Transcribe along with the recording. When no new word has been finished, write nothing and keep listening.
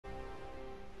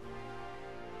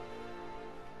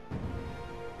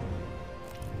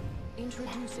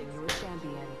Introducing your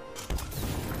champion.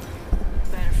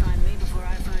 Better find me before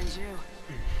I find you.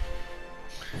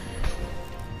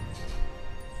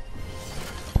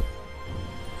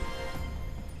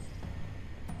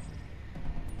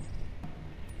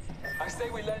 I say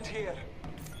we land here.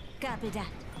 Copy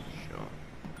that. Sure.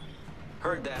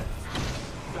 Heard that.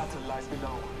 Battle lies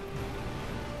below.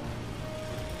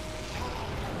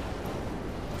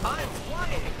 I'm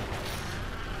flying!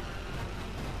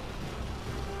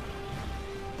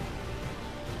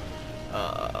 I'm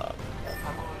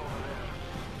going over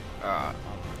there.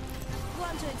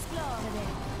 Want to explore over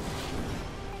there?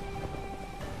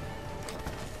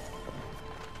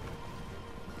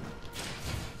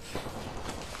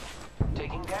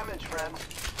 Taking damage, friend.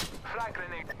 Flag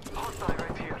grenade. Hostile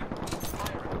right here.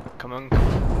 Fire. Come on.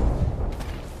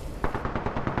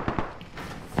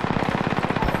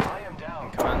 I am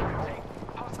down. Come on.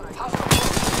 Hostile.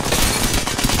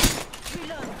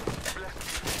 Reload.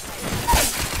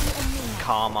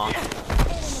 Karma. Enemy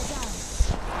down.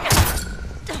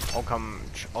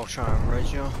 I'll try and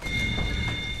raise you.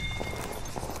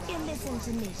 You listen to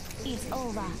me. It's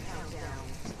over.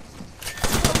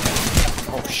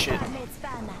 Oh shit. Made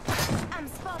spanner. I'm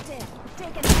spotted.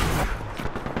 Take it.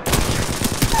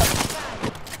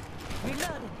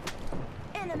 Reloading.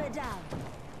 Enemy down.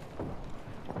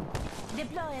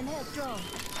 Deploying health drone.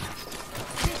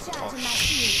 Oh Recharging my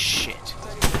shield. shit.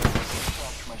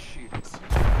 Charge my shields.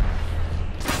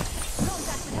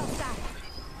 Contact with hostile.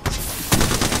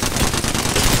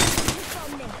 Hits on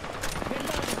me.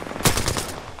 Reloading.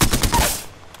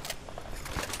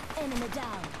 Enemy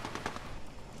down.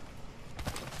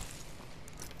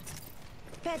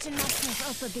 Patching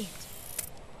myself up a bit.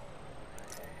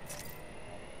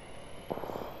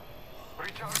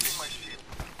 Recharging my shield.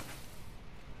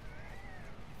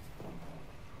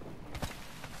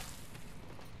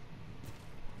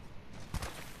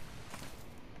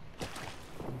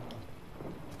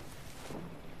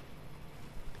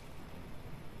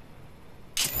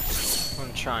 I'm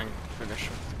gonna try and finish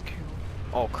with the kill.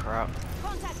 Oh crap.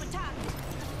 Contact with target.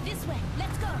 This way.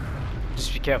 Let's go.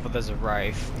 Just be careful, there's a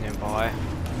Wraith nearby.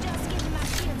 Just giving my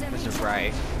shields a There's a recharge.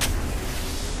 Wraith.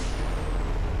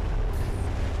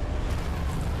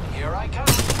 Here I come.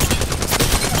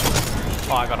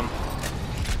 Oh, I got him.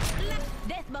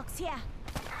 Deathbox here.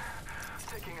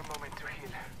 Taking a moment to heal.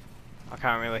 I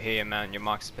can't really hear you, man. Your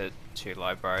mic's a bit too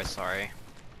low, bro. Sorry.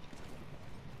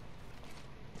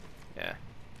 Yeah.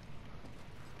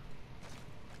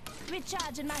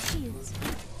 Recharging my shields.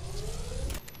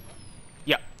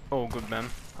 Yep. All good, man.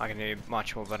 I can hear you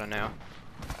much more better now.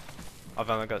 I've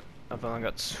only got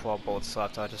 12 bullets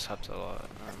left. I just have to.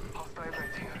 Hostile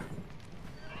right here.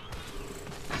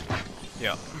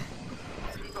 Yeah.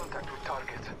 Contact with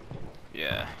target.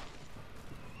 Yeah.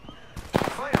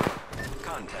 Fire.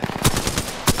 Contact.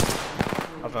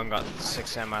 I've only got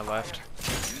 6 ammo left.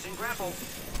 Using grapple.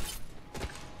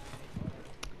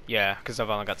 Yeah, because I've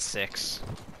only got 6.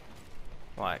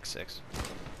 Like 6.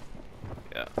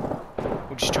 Yeah.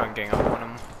 We'll just try and gang up on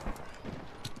them.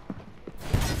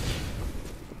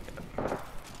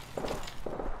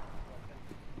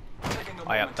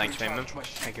 Oh yeah, thanks, Raymond.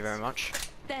 Thank you very much.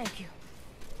 Thank you.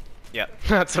 Yeah,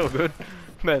 that's all good.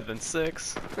 Better than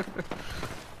 6.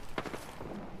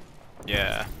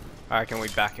 Yeah. I reckon we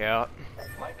back out.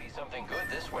 Might be something good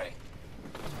this way.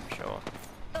 Sure.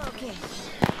 Okay.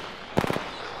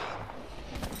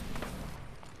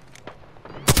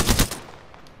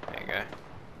 There you go.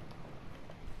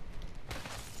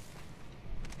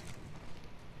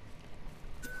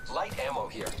 Light ammo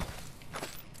here.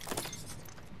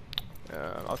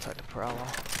 I'll take the Prowler.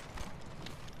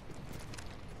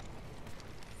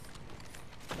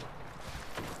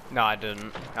 No, I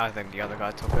didn't. I think the other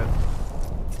guy took it.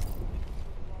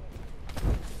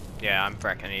 Yeah, I'm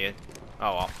fracking here.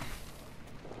 Oh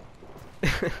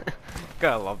well.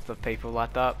 Gotta love the people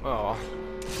like that. Oh.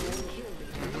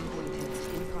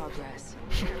 In progress.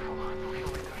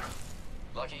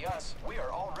 Lucky us, we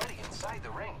are already inside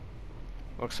the ring.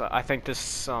 Looks like I think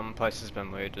this place has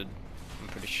been looted. I'm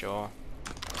pretty sure.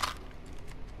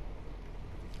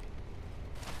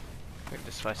 I think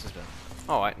this place has been.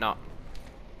 Oh wait, no.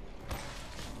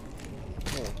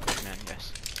 Oh, good man,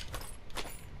 yes.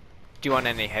 Do you want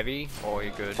any heavy, or are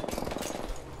you good?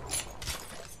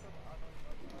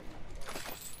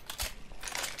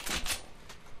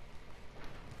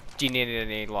 Do you need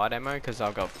any light ammo? Because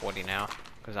I've got 40 now.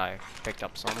 Because I picked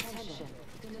up some. Attention.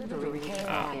 Delivery care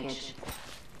package.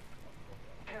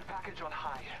 Care package on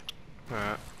high.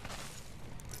 Alright.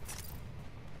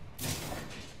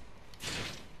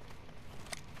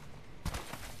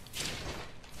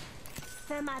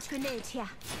 Thermite grenade here.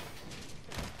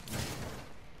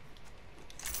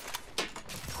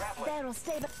 Barrel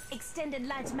stable. Extended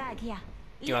light mag here.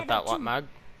 You want that Level light mag?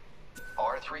 2.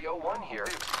 R301 here.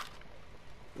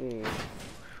 Ooh.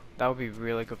 That would be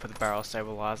really good for the barrel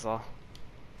stabilizer.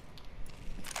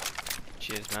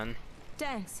 Cheers, man.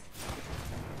 Thanks.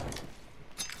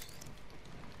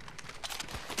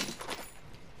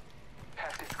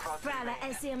 Have this crowd Prowler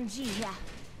SMG here.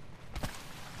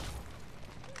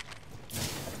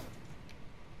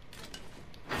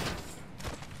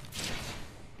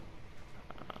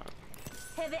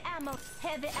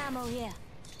 Heavy ammo here.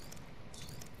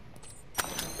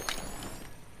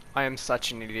 I am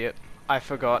such an idiot. I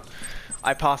forgot.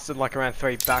 I passed it like around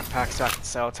 3 backpacks back at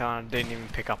Cell Town and didn't even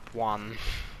pick up one.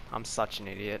 I'm such an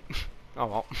idiot. Oh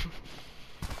well.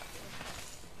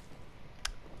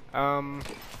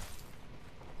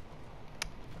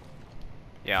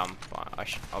 Yeah, I'm fine.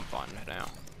 I'm fine for now.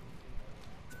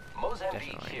 Mozambique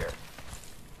Definitely. here.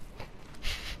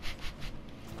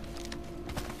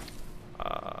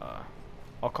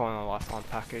 I'll call in the lifeline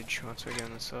package once we get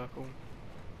in the circle.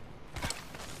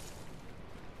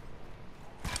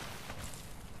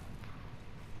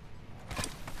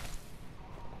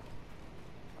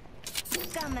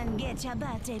 Come and get your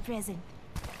birthday present.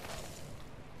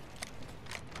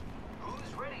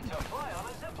 Who's ready to fly on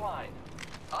a zip line?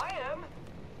 I am.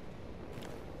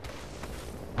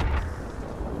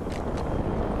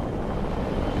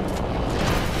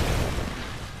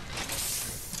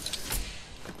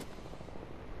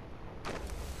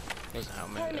 There's a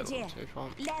helmet Helmet there, here. too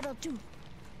fun. Level 2.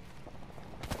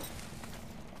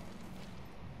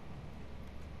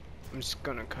 I'm just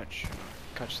gonna catch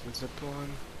the zip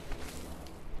line.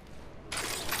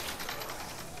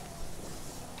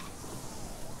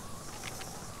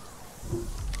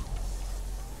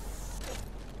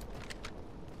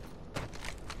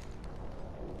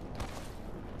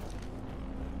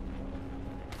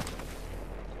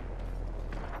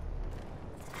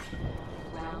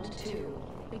 Round 2.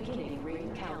 Beginning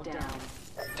ring countdown.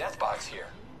 Deathbox here.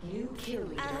 New kill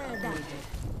leader I heard that. appointed.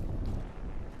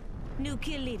 New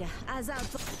kill leader. Eyes out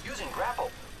for. Using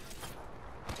grapple.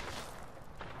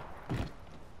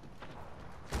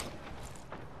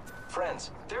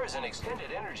 Friends, there is an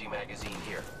extended energy magazine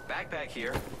here. Backpack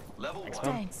here. Level 1.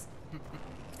 Thanks.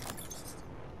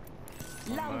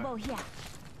 Longbow here.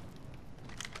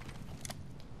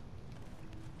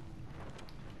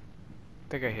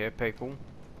 Think I hear people.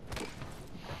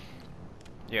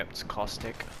 Yep, it's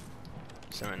caustic.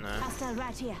 Something there. Hostile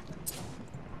right here.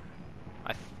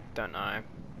 I don't know.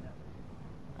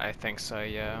 I think so.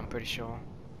 Yeah, I'm pretty sure.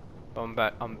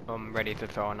 But I'm ready to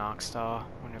throw an arc star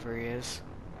whenever he is.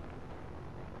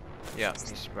 Yep,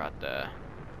 he's right there.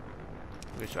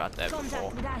 He was right there before.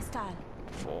 Contact with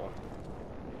hostile.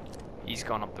 He's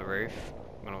gone up the roof.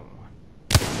 I'm gonna...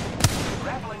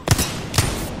 Grappling.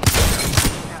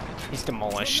 He's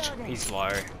demolished. Reloading. He's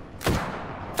low.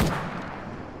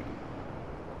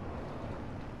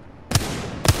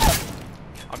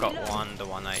 I got Reloading. one, the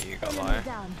one that you got low. Enemy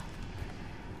down.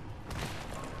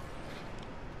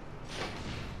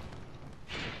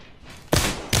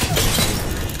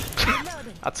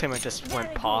 Reloading. That team just Very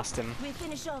went good. past him. We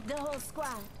finish off the whole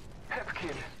squad. Hep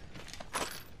kill.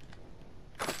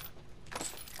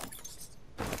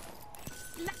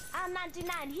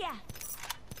 R99 here.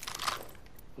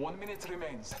 1 minute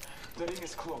remains. The ring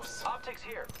is close. Optics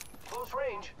here. Close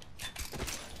range.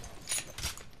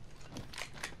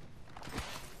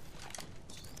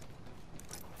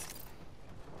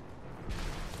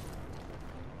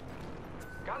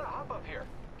 Gotta hop up here.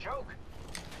 Joke.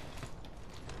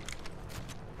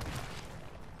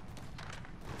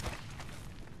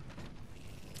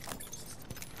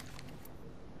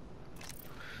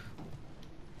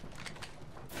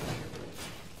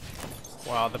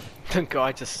 Wow, the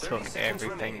guy just 30 took seconds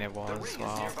everything remaining. there The was. ring is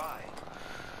Wow. nearby.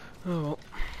 Oh well.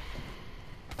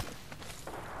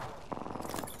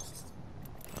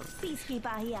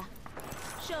 Peacekeeper here.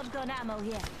 Shotgun ammo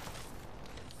here.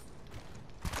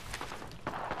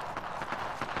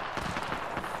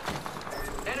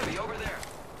 Enemy over there.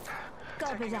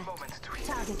 Copy Taking a that. moment to heal.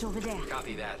 Target over there.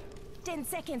 Copy that. 10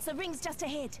 seconds. The ring's just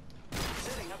ahead.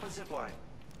 Setting up a zip line.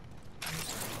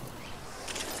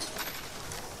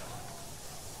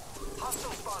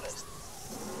 Hostile spotted.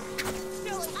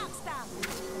 Throwing arcs down.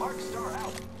 Arc star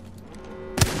out.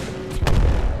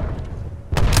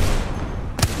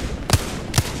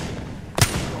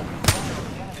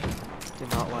 Did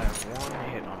not let one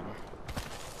hit on him.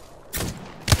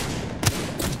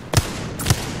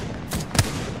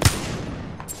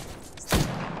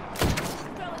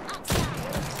 Throwing arcs down.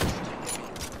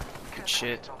 Good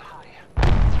shit. On high.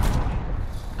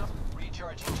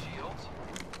 Recharging shields.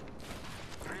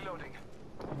 Reloading.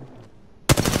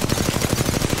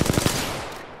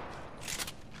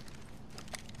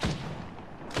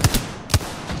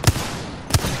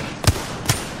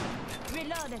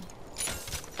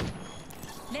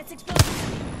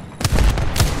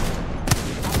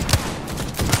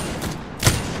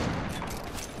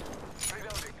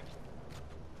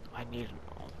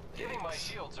 Giving my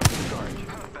shields a recharge.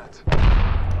 Heard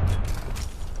that.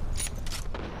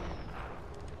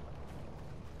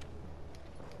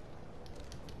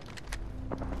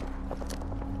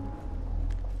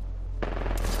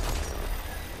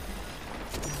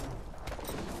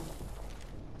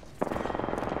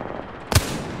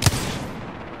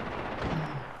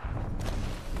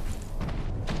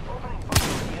 Opening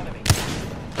fire on the enemy.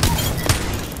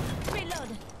 Reload.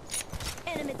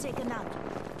 Enemy taken out.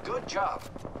 Good job.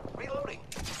 Reloading.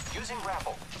 Using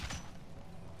grapple.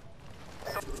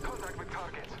 Contact with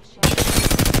target.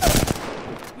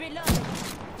 Reload.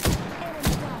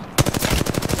 Enemy down.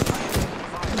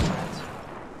 Fire, friends.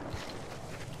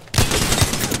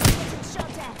 Getting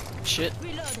shot at. Shit.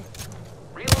 Reload.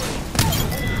 Reloading.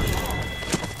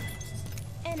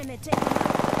 Enemy taken out.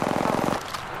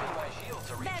 Giving my shields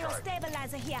a Barrel recharge.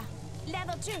 stabilizer here.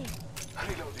 Level 3.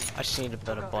 Reloading. I just need a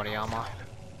bit of body armor.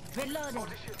 Reloading.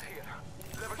 Body shield here.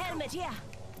 Level 2. Helmet here.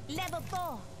 Level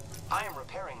 4. I am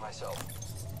repairing myself.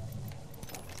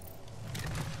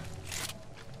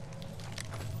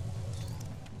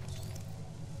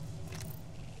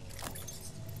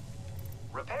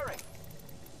 Repairing.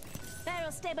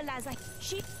 Barrel stabilizer.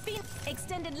 Sheep beam.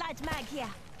 Extended light mag here.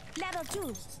 Level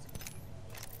 2.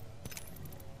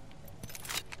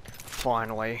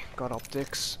 Finally got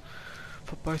optics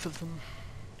for both of them.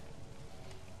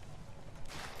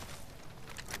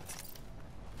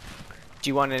 Do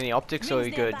you want any optics, or are you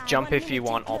Rings good? nearby, Jump 1 if you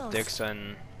minute, want too close. optics,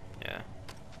 and yeah.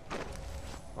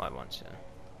 Like once, yeah.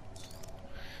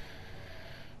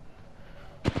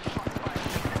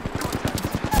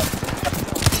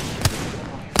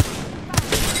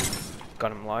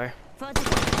 Got him low. 40.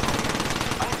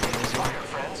 I'm taking fire,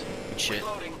 friends. Good shit.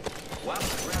 Reloading. While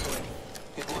grappling.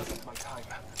 It wasn't my time.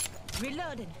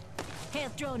 Reloading.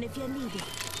 Health drone if you need it.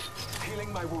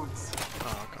 Healing my wounds.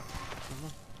 Oh, okay.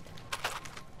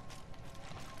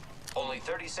 Only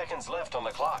 30 seconds left on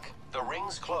the clock. The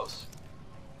ring's close.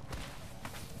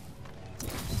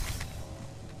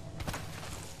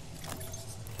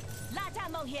 Light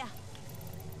ammo here.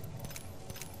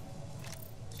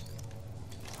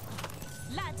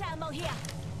 Light ammo here.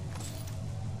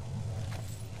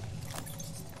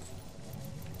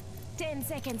 10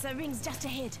 seconds, the ring's just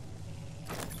ahead.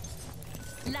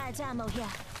 Light ammo here.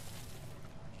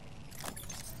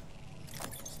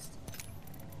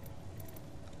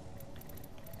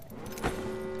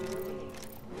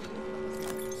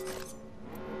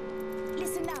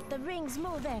 Listen up, the ring's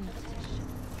moving.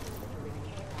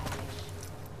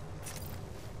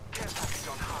 Care package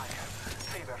on high.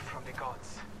 Favor from the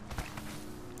gods.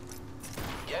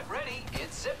 Get ready.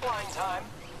 It's zipline time.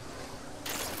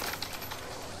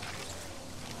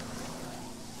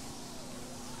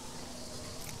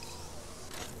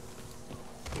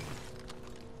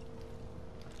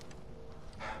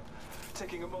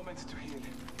 Taking a moment to heal.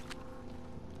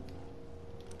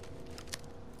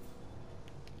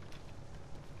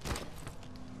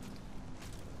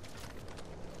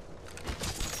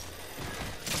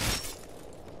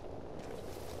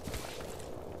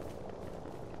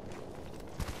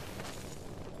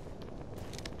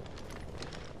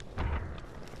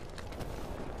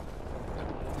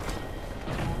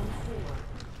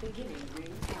 Beginning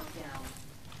ring countdown.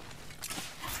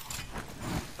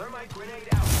 Thermite grenade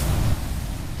out.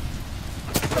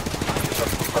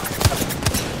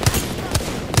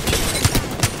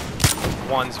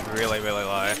 One's really, really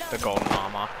low. The golden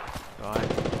armor.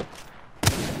 Right.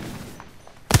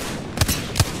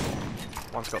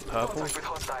 One's got purple. Contact with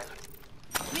hostile.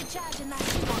 Recharging my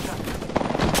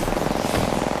shield.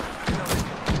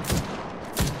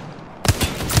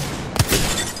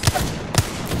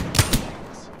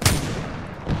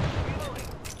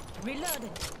 Reloading.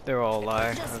 They're all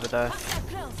low Just over there. hostile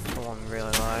close. The one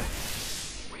really low.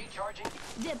 Recharging.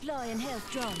 Deploying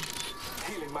health drone.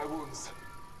 Healing my wounds.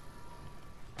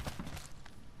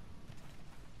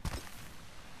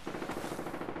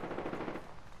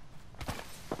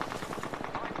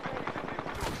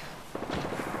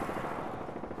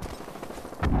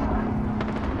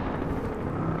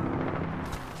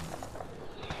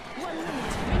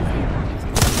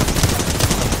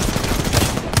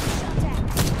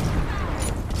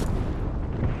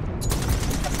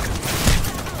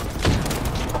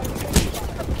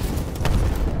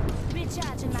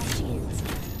 Recharging my shields.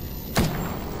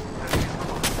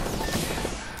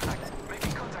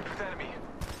 Making contact with enemy.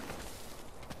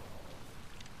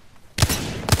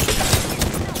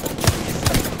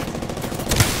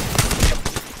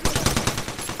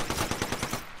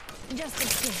 Just a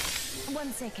sec.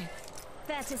 1 second.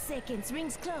 30 seconds.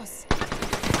 Rings close.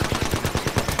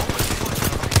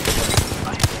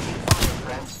 I'm taking fire,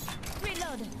 friends.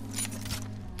 Reloading.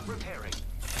 Repairing.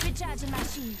 Recharging my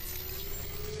shields.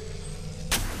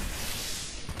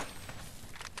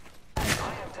 I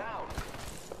am down.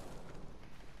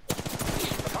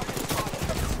 Target spotted.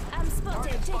 I'm spotted,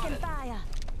 Target taking spotted. fire.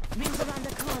 Rings around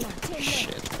the corner. 10 left.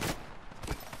 Shit.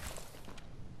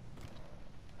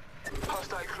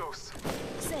 Hostile close.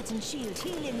 Setting shield,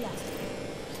 healing ya.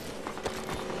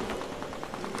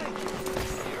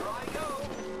 Here I go.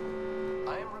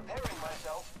 I am repairing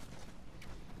myself.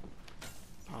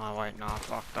 Oh wait, no, I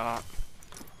fucked up.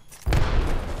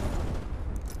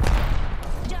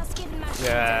 Just giving my shields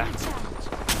Yeah. a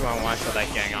recharge. Wrong way for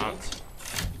that gang up.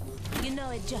 You know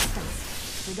it just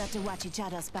us. We got to watch each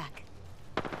other's back.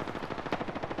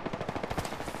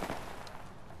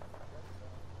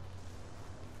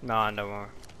 No, no more.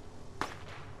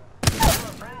 Our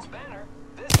friend's banner.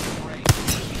 This is great.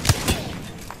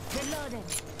 Reloading.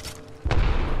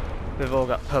 They've all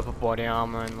got purple body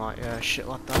armor and like, yeah, shit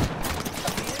like that.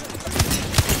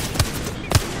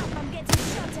 Listen up, I'm getting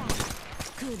shot at.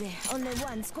 Good, only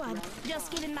one squad.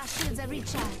 Just giving my shields a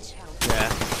recharge.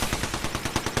 Yeah.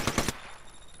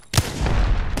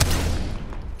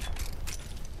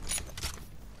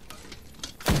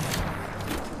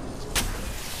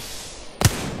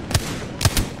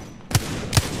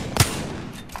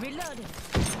 Reloading.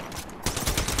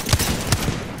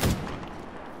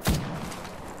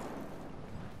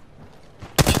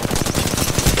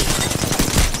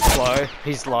 Low.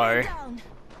 He's low. Down.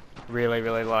 Really,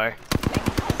 really low.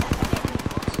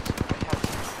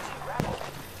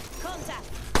 Contact.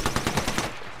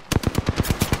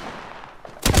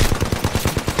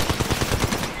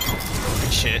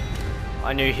 Shit.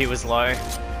 I knew he was low.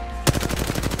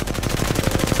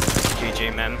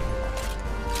 GG, man.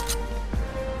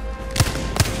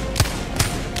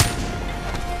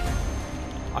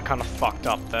 I kinda fucked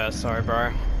up there, sorry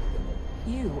bro.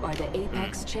 You are the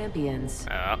Apex champions.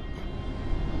 Yeah.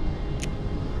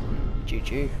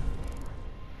 GG.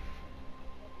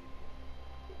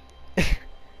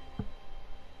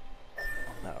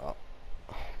 No,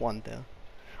 one down.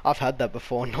 I've had that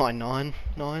before,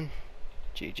 999.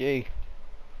 GG.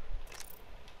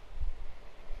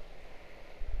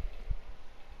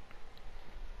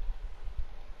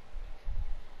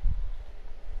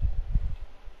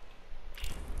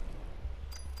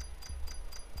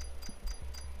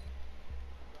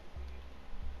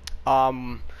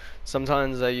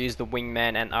 Sometimes I use the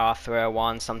Wingman and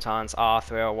R301, sometimes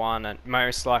R301, and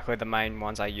most likely the main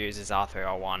ones I use is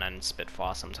R301 and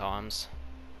Spitfire sometimes.